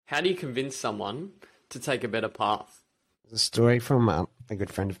How do you convince someone to take a better path? There's a story from a good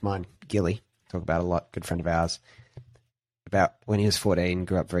friend of mine, Gilly, talk about a lot, good friend of ours, about when he was 14,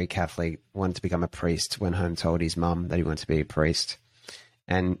 grew up very Catholic, wanted to become a priest, went home, told his mum that he wanted to be a priest.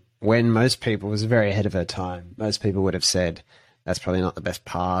 And when most people, was very ahead of her time, most people would have said, that's probably not the best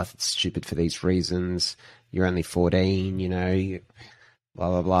path, it's stupid for these reasons, you're only 14,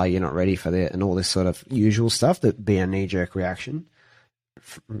 blah, blah, blah, you're not ready for that, and all this sort of usual stuff that'd be a knee-jerk reaction.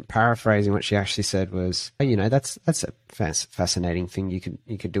 Paraphrasing what she actually said was, that's a fascinating thing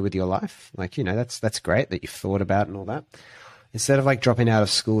you could do with your life. Like, that's great that you've thought about and all that. Instead of like dropping out of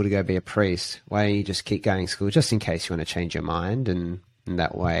school to go be a priest, why don't you just keep going to school just in case you want to change your mind, and in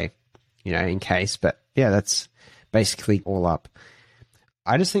that way, in case. But yeah, that's basically all up.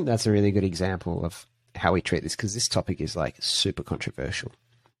 I just think that's a really good example of how we treat this, because this topic is like super controversial.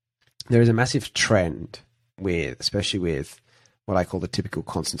 There is a massive trend especially with what I call the typical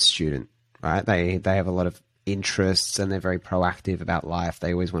constant student, right? They have a lot of interests and they're very proactive about life.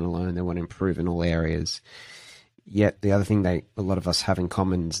 They always want to learn. They want to improve in all areas. Yet the other thing a lot of us have in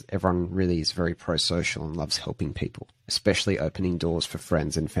common is everyone really is very pro-social and loves helping people, especially opening doors for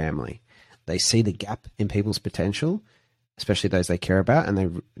friends and family. They see the gap in people's potential, especially those they care about, and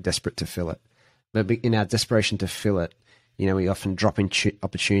they're desperate to fill it. But in our desperation to fill it, we often drop in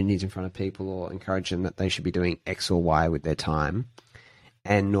opportunities in front of people or encourage them that they should be doing X or Y with their time,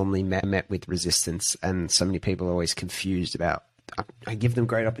 and normally met with resistance. And so many people are always confused about, I give them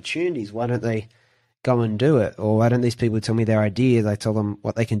great opportunities, why don't they go and do it? Or why don't these people tell me their ideas? I tell them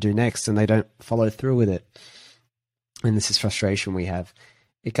what they can do next and they don't follow through with it. And this is frustration we have.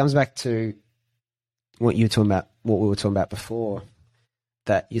 It comes back to what we were talking about before,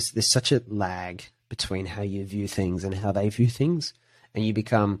 that there's such a lag between how you view things and how they view things, and you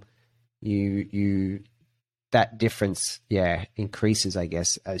become that difference increases, I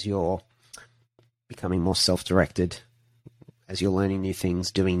guess, as you're becoming more self-directed, as you're learning new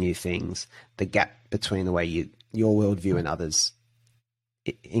things, doing new things. The gap between the way your worldview and others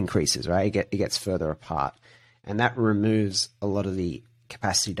increases, right? It gets further apart, and that removes a lot of the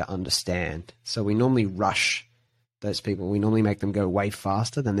capacity to understand. So we normally rush those people. We normally make them go way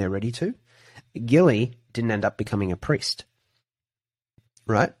faster than they're ready to. Gilly didn't end up becoming a priest,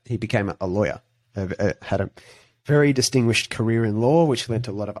 right? He became a lawyer, had a very distinguished career in law, which led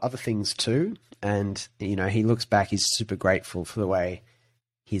to a lot of other things too. And, he looks back, he's super grateful for the way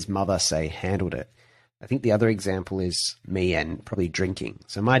his mother, say, handled it. I think the other example is me and probably drinking.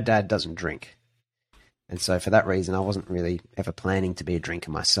 So my dad doesn't drink. And so for that reason, I wasn't really ever planning to be a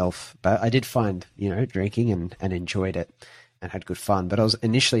drinker myself. But I did find, drinking and enjoyed it and had good fun. But I was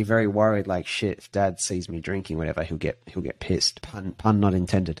initially very worried, like, shit, if Dad sees me drinking, whatever, he'll get pissed. Pun not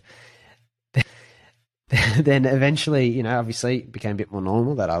intended. Then eventually, obviously it became a bit more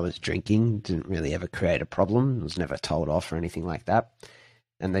normal that I was drinking. Didn't really ever create a problem. Was never told off or anything like that.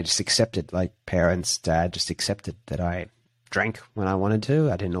 And they just accepted, like parents, Dad just accepted that I drank when I wanted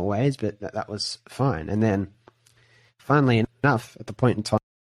to. I didn't always, but that was fine. And then finally enough, at the point in time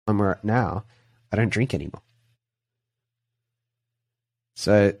we're at now, I don't drink anymore.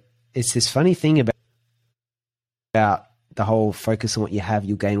 So it's this funny thing about the whole focus on what you have,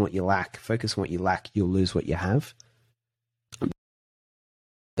 you'll gain what you lack. Focus on what you lack, you'll lose what you have.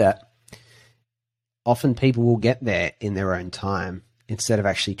 That often people will get there in their own time instead of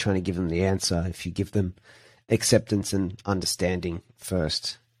actually trying to give them the answer. If you give them acceptance and understanding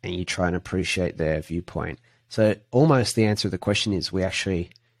first and you try and appreciate their viewpoint. So almost the answer to the question is we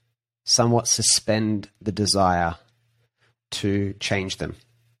actually somewhat suspend the desire to change them.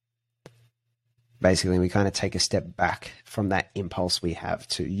 Basically, we kind of take a step back from that impulse we have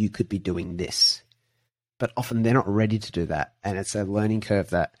to, you could be doing this. But often they're not ready to do that. And it's a learning curve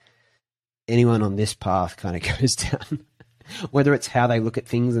that anyone on this path kind of goes down, whether it's how they look at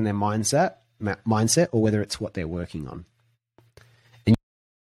things and their mindset, or whether it's what they're working on. And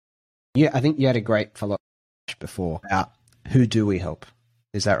yeah, I think you had a great follow-up before about who do we help?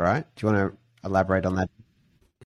 Is that right? Do you want to elaborate on that?